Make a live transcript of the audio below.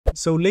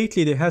So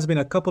lately there has been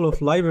a couple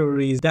of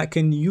libraries that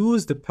can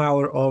use the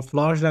power of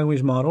large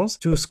language models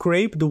to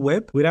scrape the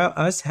web without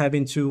us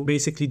having to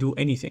basically do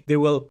anything. They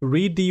will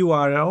read the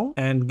URL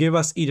and give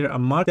us either a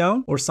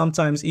markdown or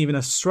sometimes even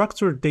a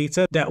structured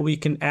data that we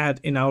can add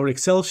in our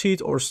Excel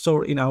sheet or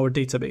store in our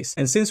database.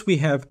 And since we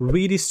have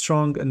really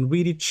strong and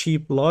really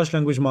cheap large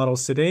language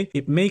models today,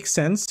 it makes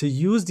sense to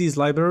use these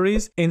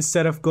libraries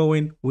instead of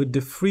going with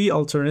the free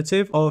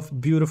alternative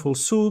of Beautiful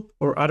Soup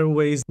or other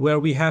ways where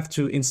we have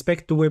to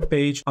inspect the web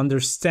page,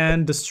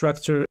 understand the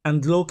structure,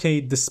 and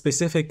locate the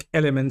specific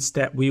elements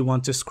that we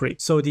want to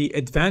scrape. So the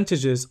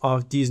advantages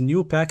of these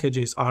new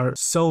packages are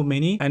so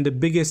many, and the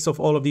biggest of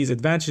all of these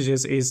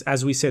advantages is,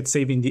 as we said,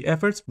 saving the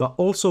effort, but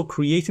also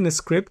creating a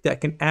script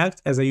that can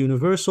act as a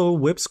universal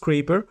web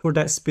scraper for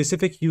that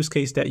specific use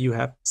case that you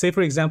have. Say,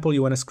 for example,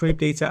 you want to scrape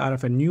data out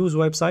of a news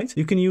website.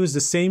 You can use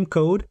the same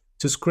code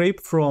to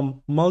scrape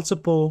from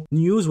multiple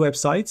news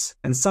websites,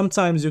 and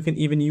sometimes you can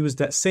even use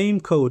that same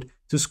code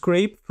to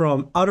scrape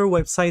from other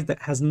websites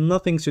that has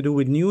nothing to do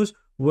with news,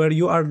 where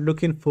you are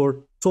looking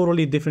for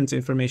totally different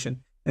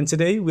information. And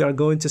today we are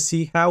going to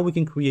see how we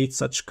can create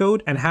such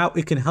code and how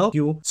it can help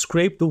you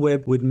scrape the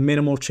web with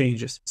minimal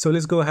changes. So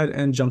let's go ahead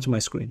and jump to my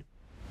screen.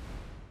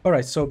 All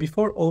right, so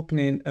before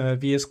opening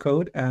VS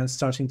Code and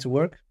starting to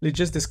work, let's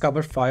just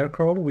discover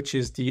FireCrawl, which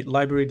is the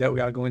library that we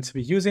are going to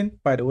be using.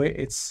 By the way,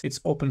 it's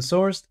open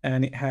sourced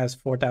and it has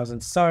 4,000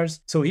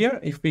 stars. So here,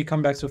 if we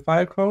come back to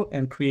FireCrawl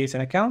and create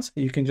an account,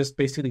 you can just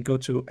basically go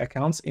to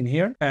accounts in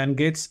here and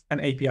get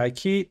an API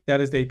key. That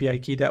is the API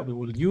key that we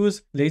will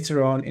use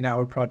later on in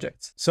our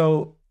project.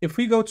 So if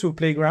we go to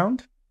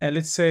Playground, and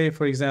let's say,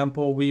 for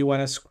example, we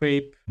want to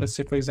scrape, let's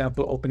say, for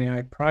example,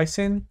 OpenAI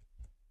pricing.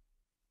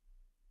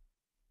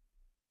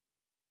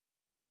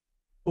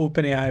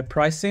 OpenAI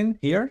pricing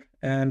here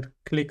and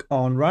click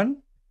on run.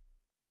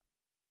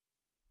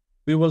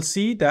 We will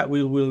see that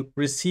we will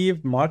receive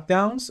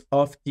markdowns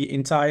of the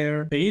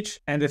entire page.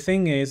 And the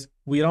thing is,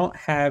 we don't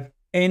have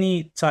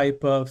any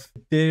type of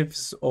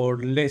divs or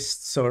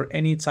lists or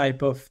any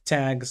type of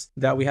tags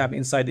that we have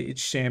inside the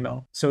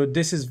HTML. So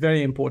this is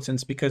very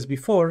important because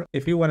before,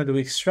 if you want to do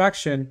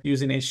extraction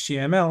using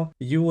HTML,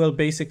 you will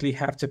basically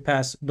have to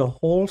pass the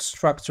whole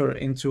structure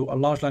into a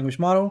large language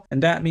model.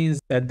 And that means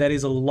that there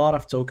is a lot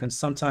of tokens.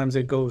 Sometimes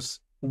it goes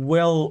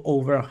well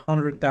over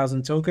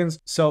 100,000 tokens.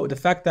 So the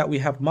fact that we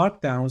have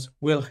markdowns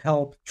will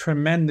help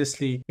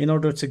tremendously in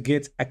order to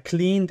get a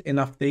cleaned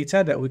enough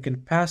data that we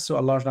can pass to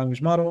a large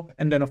language model.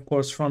 And then of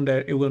course, from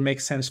there, it will make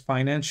sense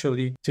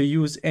financially to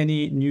use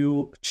any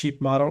new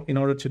cheap model in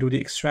order to do the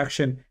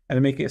extraction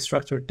and make it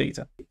structured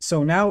data.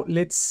 So now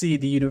let's see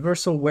the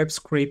universal web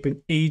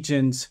scraping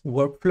agent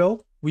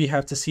workflow. We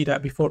have to see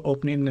that before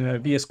opening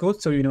VS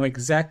Code, so you know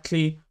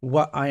exactly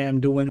what I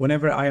am doing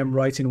whenever I am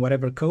writing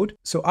whatever code.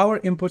 So our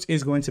input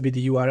is going to be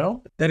the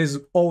URL. That is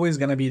always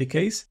going to be the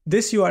case.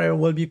 This URL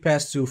will be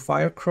passed to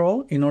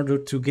FireCrawl in order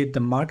to get the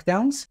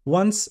markdowns.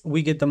 Once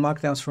we get the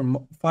markdowns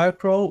from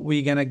FireCrawl,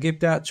 we're going to give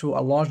that to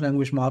a large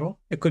language model.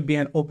 It could be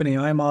an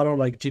OpenAI model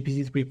like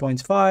GPT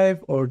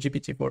 3.5 or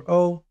GPT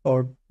 4o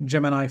or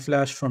Gemini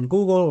Flash from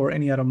Google or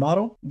any other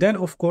model. Then,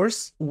 of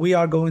course, we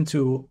are going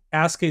to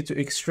ask it to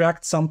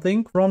extract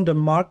something from the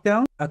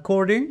markdown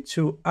according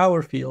to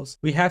our fields.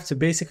 We have to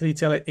basically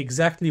tell it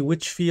exactly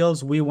which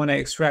fields we want to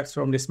extract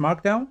from this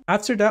markdown.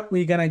 After that,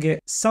 we're going to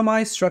get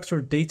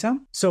semi-structured data.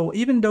 So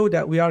even though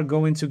that we are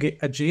going to get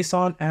a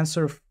JSON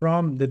answer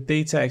from the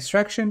data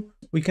extraction,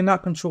 we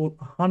cannot control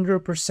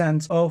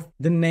 100% of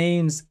the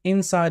names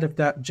inside of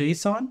that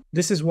JSON.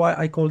 This is why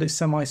I call it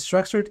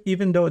semi-structured,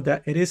 even though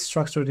that it is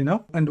structured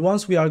enough. And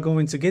once we are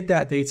going to get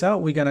that data,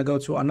 we're going to go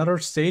to another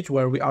stage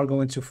where we are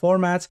going to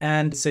format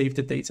and save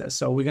the data.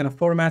 So we're going to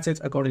format it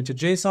according to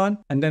JSON,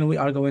 and then we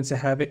are going to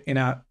have it in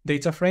a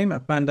data frame, a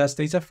pandas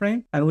data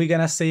frame, and we're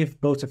going to save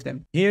both of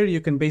them. Here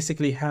you can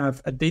basically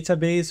have a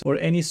database or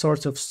any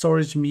sort of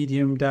storage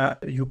medium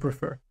that you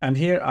prefer. And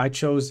here I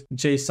chose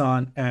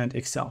JSON and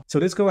Excel. So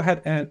let's go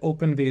ahead and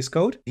open VS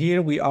Code.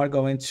 Here we are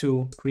going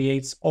to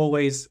create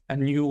always a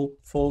new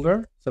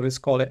folder. So let's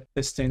call it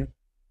listing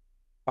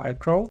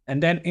FireCrawl.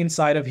 And then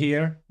inside of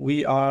here,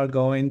 we are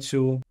going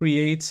to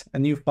create a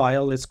new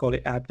file. Let's call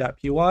it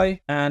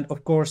app.py. And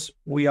of course,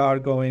 we are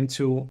going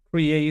to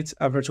create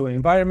a virtual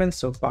environment.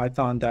 So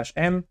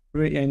python-m,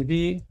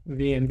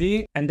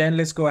 venv, and then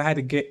let's go ahead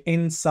and get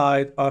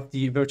inside of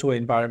the virtual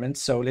environment.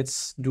 So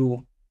let's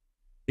do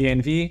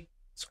venv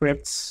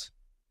scripts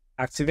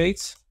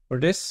activate for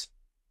this.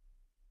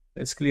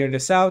 Let's clear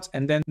this out.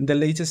 And then the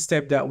latest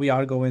step that we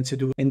are going to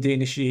do in the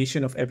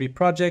initiation of every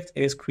project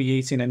is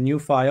creating a new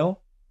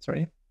file.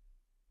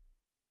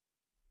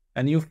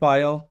 A new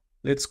file.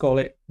 Let's call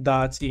it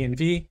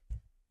 .env.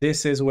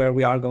 This is where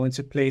we are going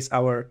to place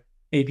our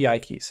API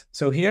keys.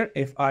 So here,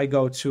 if I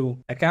go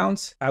to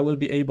accounts, I will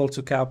be able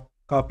to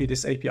copy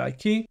this API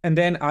key. And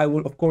then I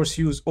will, of course,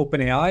 use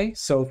OpenAI.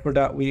 So for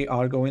that, we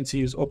are going to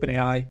use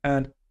OpenAI.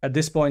 And at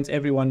this point,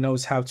 everyone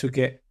knows how to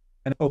get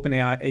an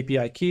OpenAI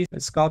API key.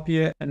 Let's copy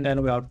it, and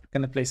then we are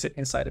going to place it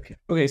inside of here.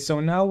 Okay, so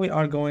now we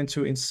are going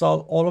to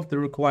install all of the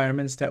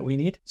requirements that we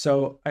need.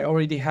 So I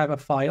already have a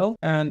file,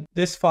 and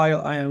this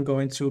file, I am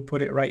going to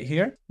put it right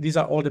here. These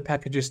are all the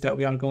packages that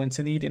we are going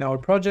to need in our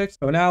project.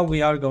 So now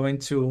we are going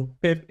to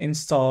pip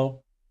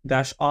install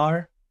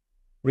 -r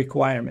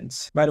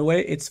requirements. By the way,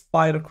 it's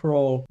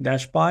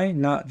FireCrawl-by,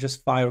 not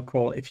just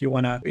FireCrawl if you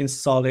want to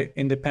install it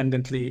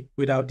independently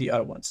without the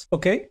other ones.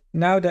 Okay,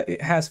 now that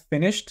it has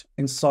finished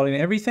installing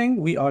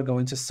everything, we are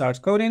going to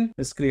start coding.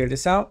 Let's clear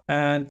this out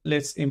and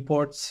let's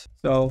import.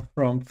 So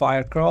from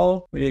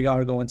FireCrawl, we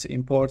are going to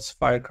import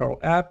FireCrawl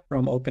app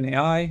from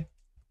OpenAI.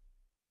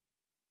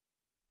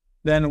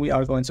 Then we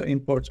are going to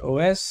import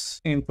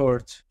OS,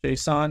 import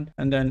JSON,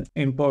 and then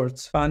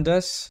import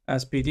pandas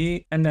as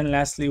PD. And then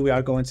lastly, we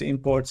are going to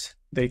import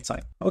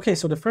datetime. Okay,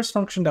 so the first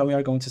function that we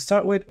are going to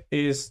start with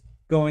is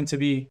going to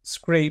be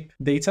scrape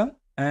data.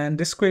 And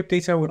this scrape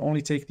data will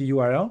only take the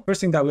URL.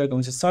 First thing that we are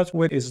going to start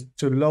with is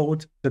to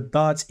load the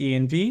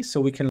 .env,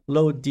 so we can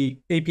load the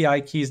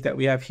API keys that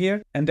we have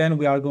here. And then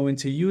we are going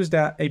to use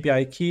that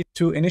API key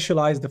to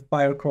initialize the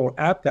FireCrawl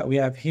app that we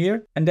have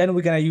here. And then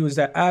we're going to use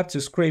that app to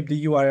scrape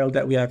the URL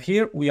that we have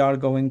here. We are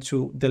going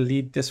to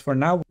delete this for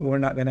now. We're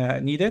not going to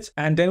need it.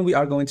 And then we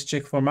are going to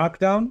check for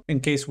Markdown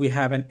in case we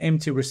have an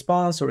empty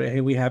response or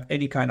we have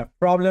any kind of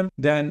problem.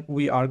 Then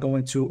we are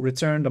going to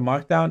return the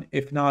Markdown.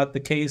 If not the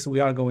case, we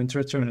are going to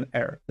return an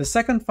error. The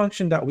second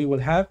function that we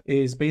will have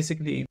is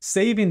basically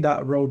saving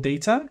that raw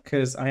data,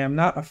 because I am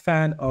not a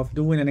fan of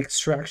doing an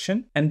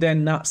extraction and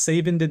then not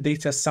saving the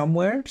data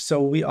somewhere.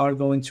 So we are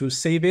going to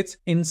save it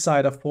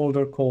inside a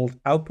folder called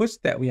output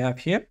that we have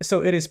here.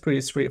 So it is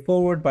pretty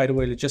straightforward. By the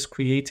way, let's just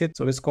create it.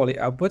 So let's call it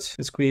output.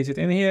 Let's create it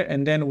in here.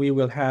 And then we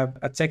will have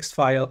a text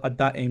file, a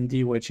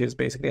 .md, which is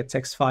basically a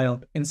text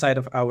file inside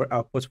of our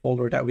output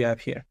folder that we have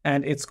here.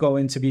 And it's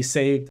going to be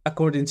saved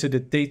according to the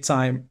date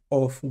time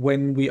of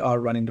when we are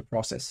running the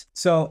process.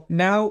 So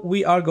now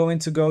we are going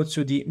to go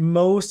to the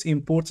most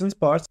important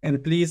part,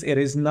 and please, it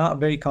is not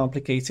very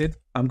complicated.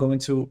 I'm going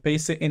to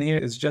paste it in here.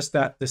 It's just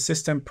that the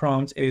system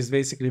prompt is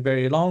basically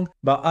very long,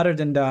 but other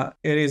than that,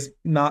 it is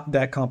not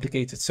that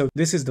complicated. So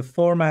this is the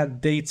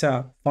format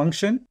data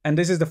function, and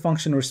this is the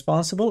function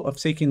responsible of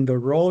taking the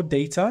raw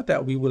data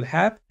that we will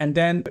have and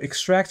then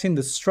extracting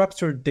the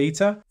structured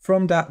data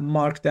from that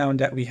markdown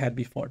that we had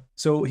before.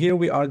 So here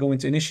we are going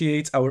to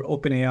initiate our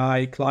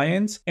OpenAI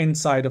client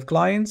inside of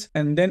client.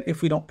 And then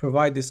if we don't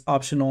provide this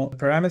optional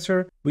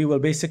parameter, we will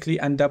basically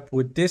end up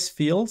with this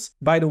fields.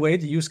 By the way,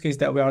 the use case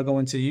that we are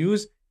going to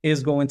use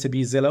is going to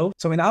be Zillow.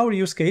 So in our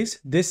use case,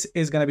 this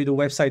is going to be the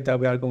website that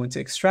we are going to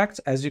extract.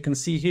 As you can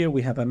see here,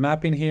 we have a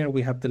map in here.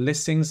 We have the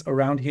listings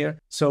around here.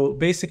 So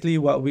basically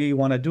what we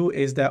want to do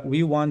is that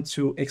we want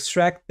to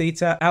extract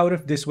data out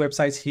of this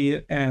website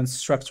here and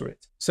structure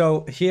it.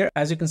 So here,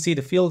 as you can see,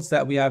 the fields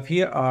that we have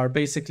here are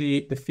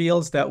basically the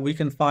fields that we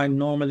can find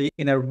normally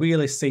in a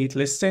real estate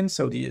listing.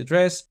 So the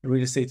address, the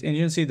real estate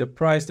agency, the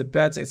price, the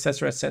beds,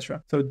 etc.,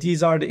 etc. So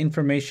these are the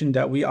information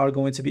that we are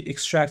going to be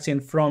extracting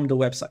from the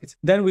website.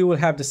 Then we will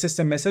have the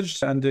system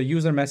message and the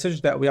user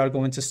message that we are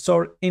going to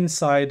store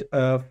inside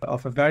of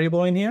a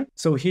variable in here.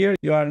 So here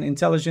you are an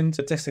intelligent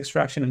text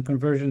extraction and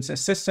conversions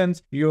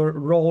assistant. Your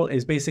role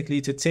is basically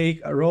to take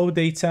a raw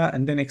data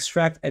and then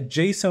extract a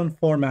JSON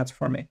format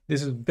from it.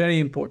 This is very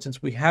important.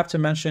 We have to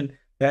mention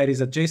that it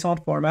is a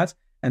JSON format,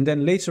 and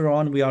then later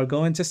on we are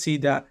going to see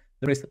that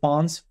the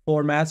response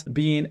format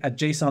being a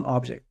JSON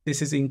object.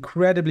 This is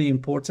incredibly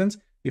important.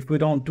 If we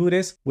don't do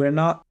this, we're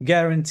not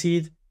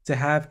guaranteed to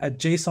have a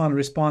JSON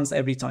response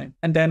every time.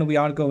 And then we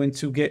are going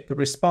to get the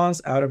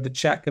response out of the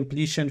chat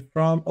completion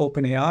from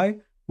OpenAI.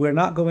 We're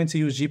not going to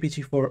use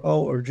GPT-4o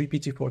or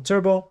GPT-4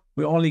 Turbo.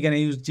 We're only going to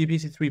use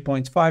GPT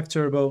 3.5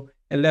 Turbo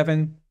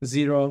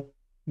 11.0.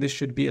 This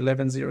should be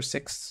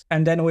 11.06.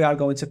 And then we are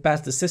going to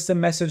pass the system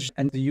message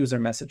and the user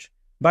message.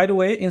 By the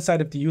way, inside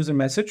of the user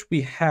message,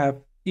 we have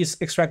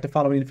extract the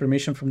following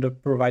information from the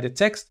provided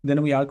text.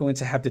 Then we are going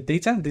to have the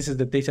data. This is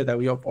the data that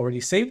we have already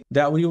saved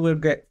that we will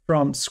get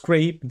from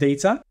scrape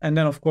data. And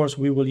then of course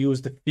we will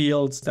use the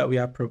fields that we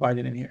have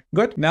provided in here.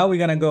 Good. Now we're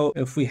going to go,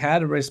 if we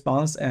had a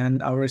response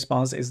and our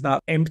response is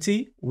not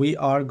empty, we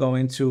are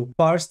going to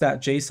parse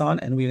that JSON,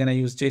 and we're going to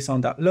use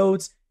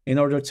JSON.loads in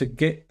order to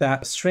get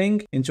that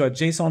string into a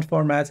JSON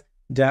format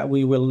that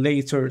we will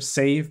later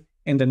save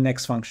in the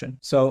next function.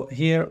 So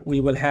here we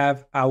will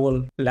have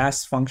our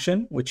last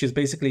function, which is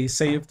basically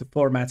save the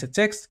formatted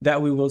text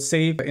that we will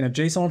save in a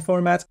JSON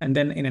format and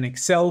then in an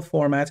Excel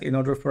format in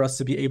order for us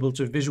to be able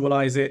to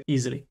visualize it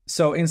easily.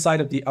 So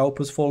inside of the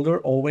output folder,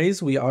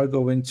 always we are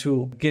going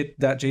to get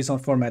that JSON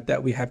format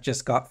that we have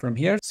just got from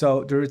here.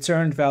 So the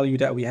return value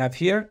that we have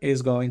here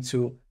is going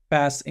to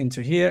pass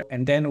into here,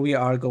 and then we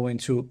are going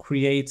to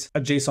create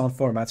a JSON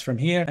format from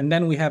here. And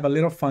then we have a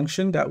little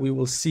function that we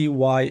will see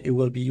why it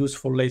will be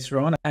useful later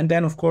on. And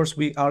then of course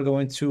we are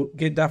going to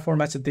get that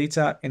formatted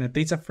data in a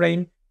data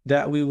frame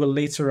that we will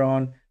later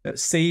on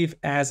save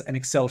as an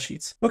Excel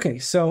sheet. Okay,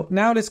 so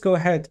now let's go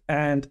ahead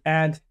and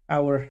add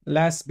our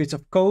last bit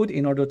of code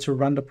in order to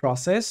run the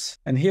process.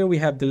 And here we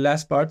have the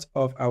last part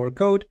of our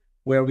code,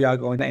 where we are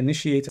going to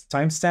initiate a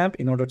timestamp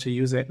in order to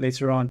use it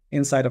later on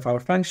inside of our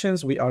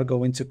functions. We are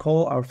going to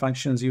call our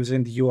functions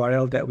using the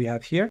URL that we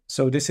have here.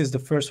 So this is the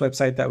first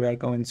website that we are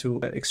going to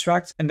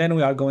extract. And then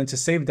we are going to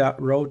save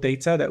that raw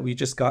data that we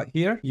just got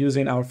here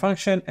using our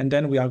function. And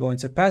then we are going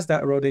to pass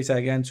that raw data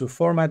again to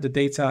format the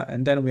data.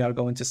 And then we are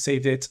going to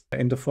save it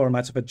in the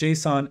format of a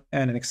JSON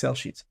and an Excel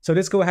sheet. So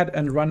let's go ahead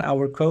and run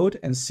our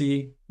code and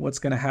see what's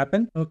going to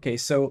happen. Okay,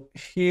 so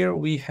here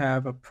we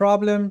have a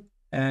problem,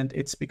 and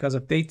it's because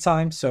of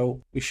datetime.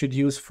 So we should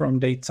use from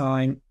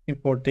datetime,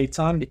 import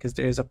datetime, because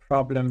there is a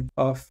problem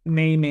of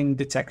naming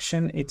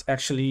detection. It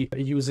actually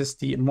uses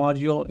the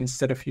module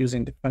instead of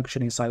using the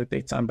function inside of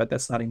datetime, but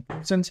that's not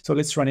important. So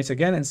let's run it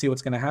again and see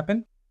what's going to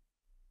happen.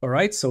 All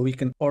right, so we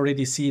can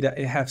already see that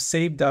it has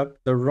saved up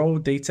the raw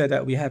data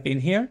that we have in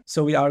here.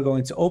 So we are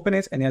going to open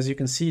it. And as you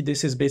can see,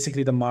 this is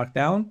basically the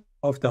markdown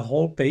of the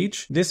whole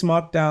page. This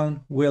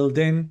markdown will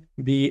then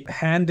be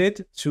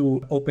handed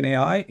to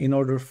OpenAI in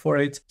order for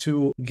it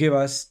to give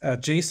us a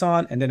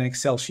JSON and then an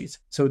Excel sheet.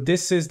 So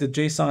this is the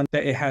JSON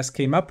that it has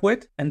came up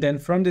with. And then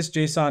from this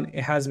JSON,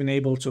 it has been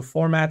able to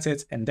format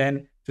it and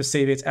then to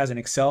save it as an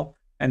Excel.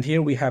 And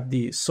here we have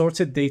the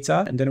sorted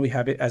data, and then we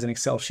have it as an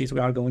Excel sheet. We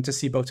are going to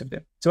see both of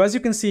them. So as you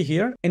can see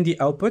here in the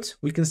output,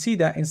 we can see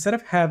that instead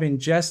of having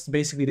just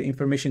basically the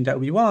information that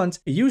we want,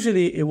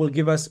 usually it will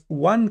give us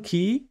one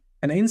key.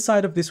 And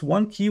inside of this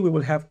one key, we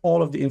will have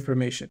all of the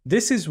information.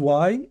 This is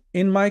why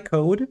in my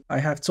code, I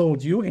have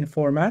told you in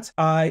format,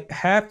 I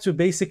have to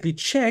basically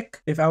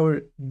check if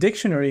our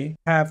dictionary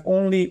have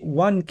only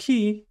one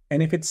key.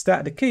 And if it's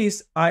that the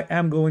case, I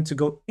am going to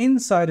go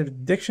inside of the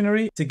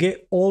dictionary to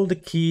get all the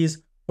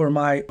keys for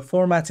my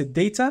formatted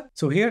data.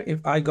 So here,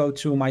 if I go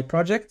to my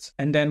project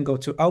and then go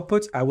to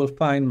output, I will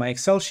find my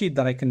Excel sheet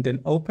that I can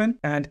then open.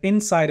 And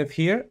inside of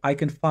here, I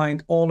can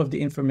find all of the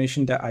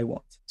information that I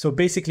want. So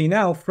basically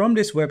now from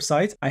this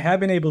website, I have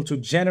been able to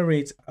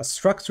generate a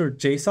structured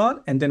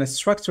JSON and then a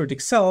structured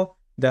Excel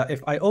that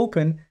if I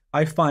open,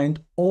 I find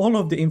all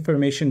of the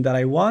information that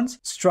I want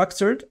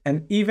structured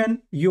and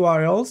even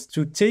URLs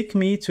to take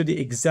me to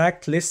the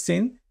exact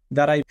listing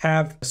that I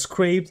have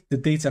scraped the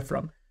data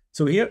from.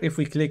 So here, if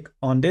we click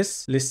on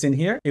this listing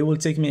here, it will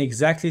take me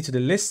exactly to the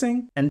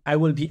listing, and I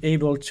will be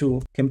able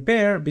to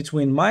compare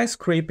between my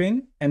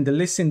scraping and the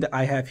listing that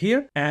I have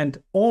here,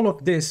 and all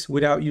of this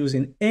without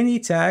using any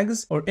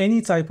tags or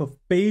any type of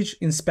page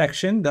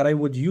inspection that I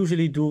would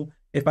usually do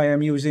if I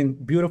am using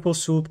Beautiful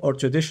Soup or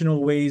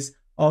traditional ways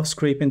of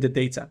scraping the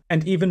data.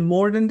 And even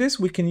more than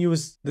this, we can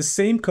use the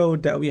same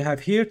code that we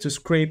have here to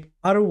scrape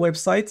other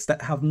websites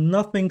that have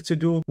nothing to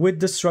do with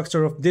the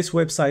structure of this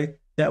website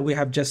that we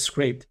have just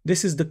scraped.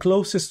 This is the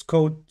closest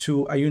code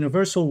to a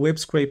universal web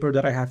scraper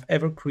that I have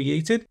ever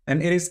created.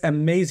 And it is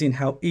amazing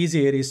how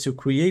easy it is to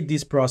create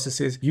these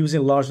processes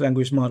using large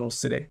language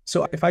models today.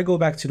 So if I go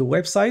back to the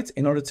website,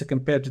 in order to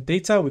compare the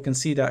data, we can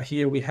see that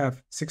here we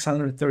have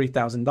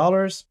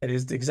 $630,000. It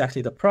is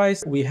exactly the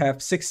price. We have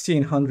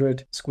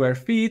 1,600 square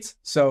feet.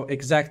 So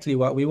exactly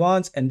what we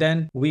want. And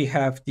then we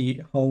have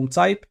the home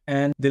type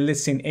and the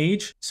listing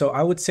age. So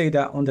I would say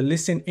that on the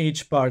listing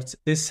age part,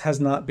 this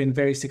has not been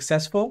very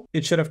successful.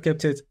 It should have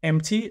kept it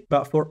empty,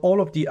 but for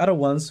all of the other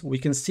ones, we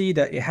can see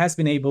that it has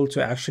been able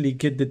to actually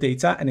get the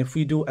data. And if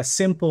we do a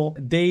simple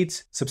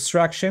date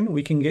subtraction,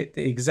 we can get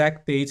the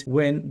exact date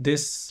when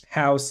this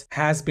house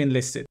has been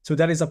listed. So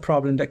that is a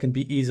problem that can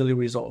be easily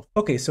resolved.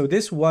 Okay, so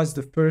this was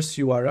the first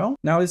URL.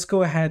 Now let's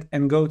go ahead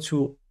and go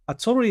to a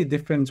totally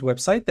different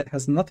website that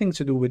has nothing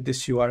to do with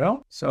this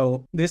URL.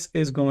 So this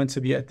is going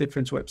to be a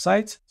different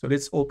website. So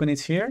let's open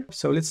it here.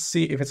 So let's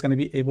see if it's going to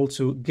be able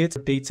to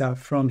get data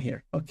from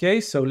here. Okay,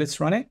 so let's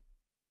run it.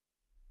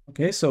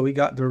 Okay, so we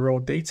got the raw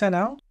data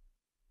now,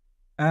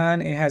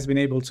 and it has been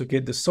able to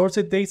get the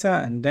sorted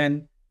data and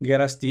then get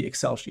us the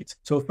Excel sheet.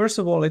 So first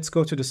of all, let's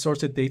go to the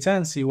sorted data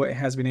and see what it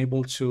has been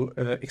able to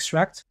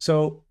extract.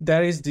 So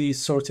that is the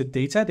sorted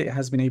data that it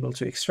has been able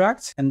to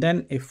extract. And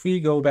then if we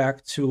go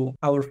back to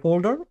our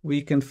folder,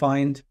 we can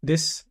find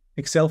this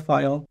Excel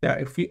file that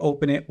if we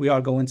open it, we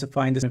are going to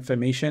find this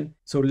information.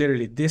 So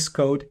literally this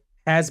code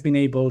has been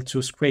able to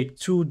scrape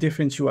two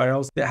different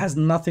URLs that has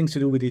nothing to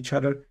do with each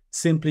other,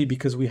 simply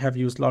because we have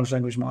used large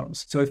language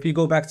models. So if we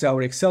go back to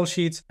our Excel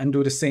sheet and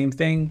do the same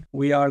thing,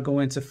 we are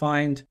going to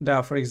find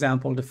that, for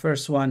example, the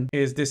first one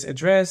is this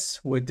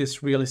address with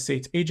this real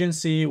estate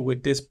agency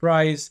with this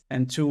price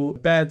and 2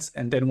 beds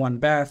and then 1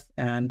 bath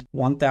and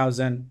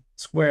 1,000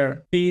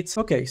 square feet.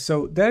 Okay,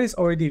 so that is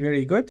already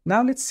very good.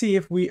 Now let's see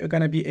if we are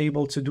going to be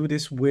able to do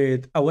this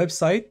with a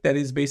website that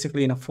is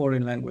basically in a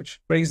foreign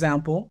language. For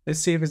example, let's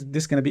see if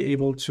this going to be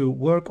able to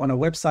work on a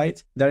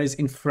website that is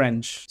in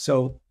French.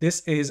 So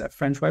this is a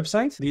French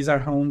website. These are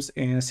homes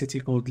in a city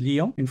called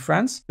Lyon in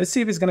France. Let's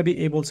see if it's going to be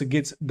able to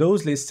get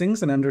those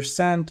listings and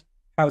understand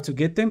how to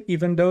get them,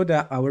 even though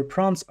that our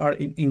prompts are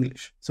in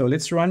English. So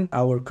let's run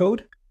our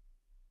code.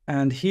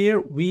 And here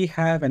we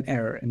have an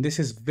error, and this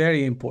is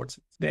very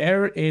important. The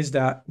error is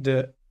that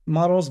the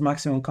model's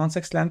maximum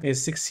context length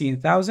is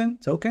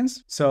 16,000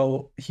 tokens.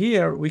 So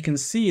here we can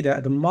see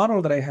that the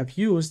model that I have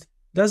used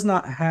does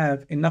not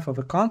have enough of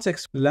a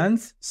context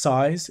length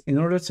size in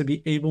order to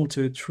be able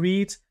to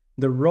treat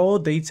the raw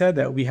data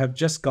that we have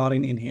just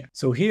gotten in here.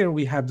 So here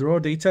we have the raw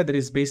data that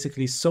is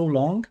basically so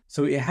long,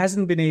 so it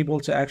hasn't been able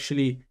to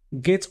actually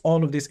get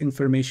all of this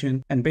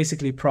information and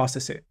basically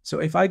process it. So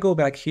if I go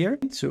back here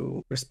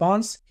to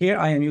response, here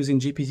I am using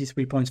GPT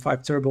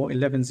 3.5 Turbo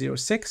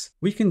 1106.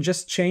 We can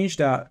just change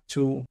that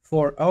to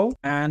 4.0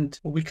 and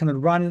we can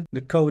run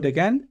the code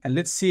again, and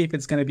let's see if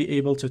it's going to be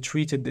able to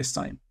treat it this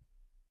time.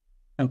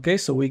 Okay,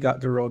 so we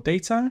got the raw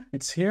data,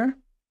 it's here.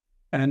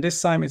 And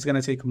this time it's going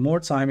to take more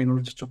time in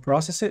order to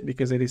process it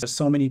because it is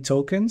so many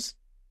tokens.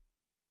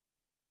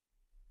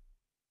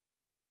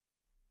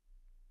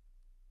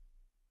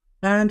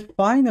 And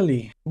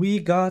finally, we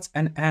got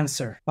an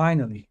answer.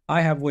 Finally,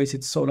 I have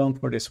waited so long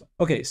for this one.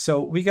 Okay,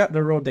 so we got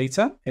the raw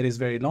data. It is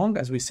very long,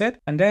 as we said.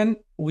 And then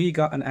we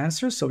got an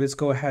answer. So let's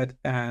go ahead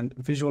and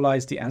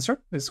visualize the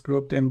answer. Let's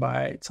group them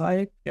by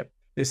type. Yep,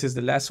 this is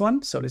the last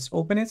one. So let's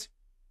open it.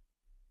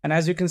 And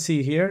as you can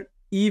see here,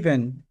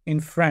 even in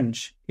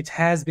French, it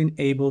has been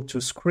able to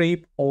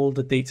scrape all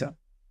the data.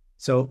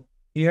 So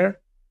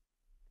here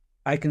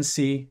I can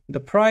see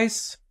the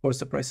price. Of course,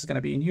 the price is going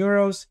to be in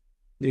euros,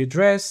 the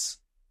address,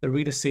 the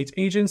real estate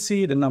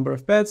agency, the number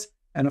of beds.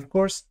 And of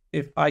course,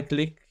 if I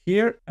click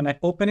here and I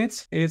open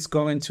it, it's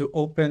going to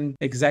open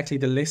exactly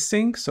the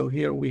listing. So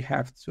here we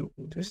have to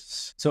do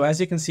this. So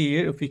as you can see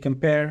here, if we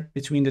compare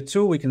between the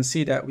two, we can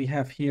see that we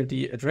have here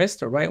the address,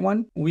 the right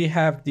one. We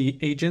have the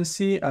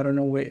agency. I don't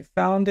know where it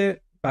found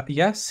it. But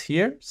yes,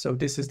 here. So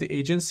this is the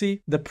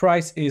agency. The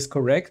price is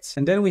correct.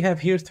 And then we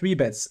have here 3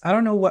 beds. I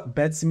don't know what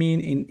beds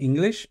mean in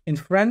English. In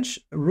French,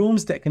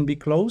 rooms that can be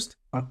closed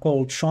are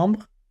called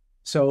chambres.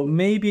 So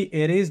maybe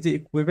it is the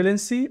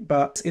equivalency,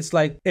 but it's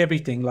like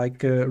everything,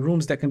 like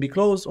rooms that can be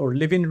closed or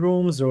living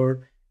rooms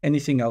or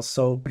anything else.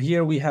 So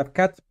here we have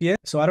 4 pieds.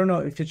 So I don't know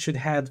if it should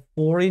have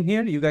 4 in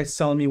here. You guys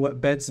tell me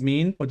what beds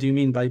mean. What do you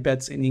mean by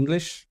beds in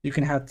English? You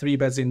can have 3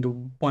 beds in the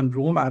one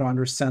room. I don't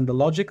understand the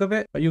logic of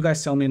it, but you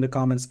guys tell me in the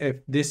comments if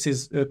this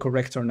is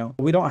correct or no.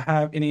 We don't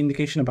have any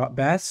indication about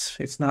beds.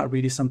 It's not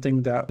really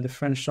something that the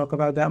French talk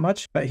about that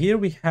much. But here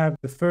we have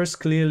the first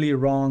clearly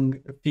wrong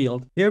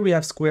field. Here we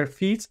have square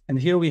feet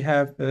and here we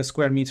have a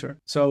square meter.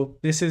 So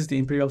this is the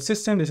imperial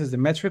system. This is the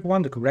metric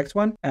one, the correct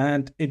one.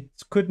 And it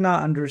could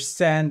not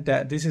understand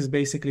that this is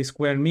basically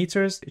square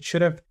meters. It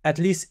should have at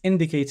least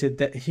indicated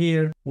that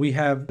here we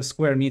have a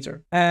square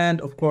meter. And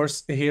of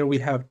course, here we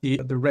have the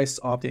rest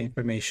of the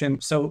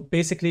information. So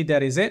basically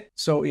that is it.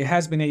 So it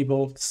has been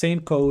able,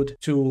 same code,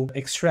 to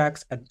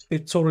extract a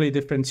totally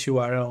different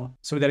URL.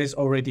 So that is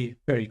already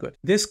very good.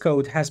 This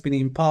code has been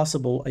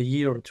impossible a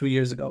year or 2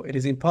 years ago. It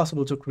is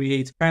impossible to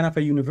create kind of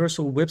a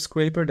universal web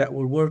scraper that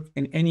will work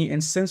in any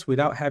instance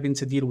without having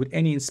to deal with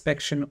any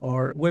inspection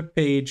or web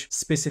page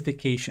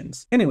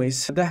specifications.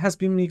 Anyways, that has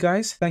been me,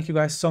 guys. Thank you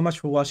guys so much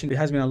for watching. It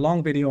has been a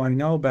long video, I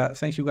know, but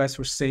thank you guys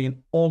for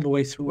staying all the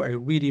way through. I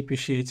really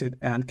appreciate it,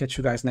 and catch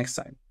you guys next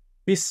time.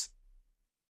 Peace.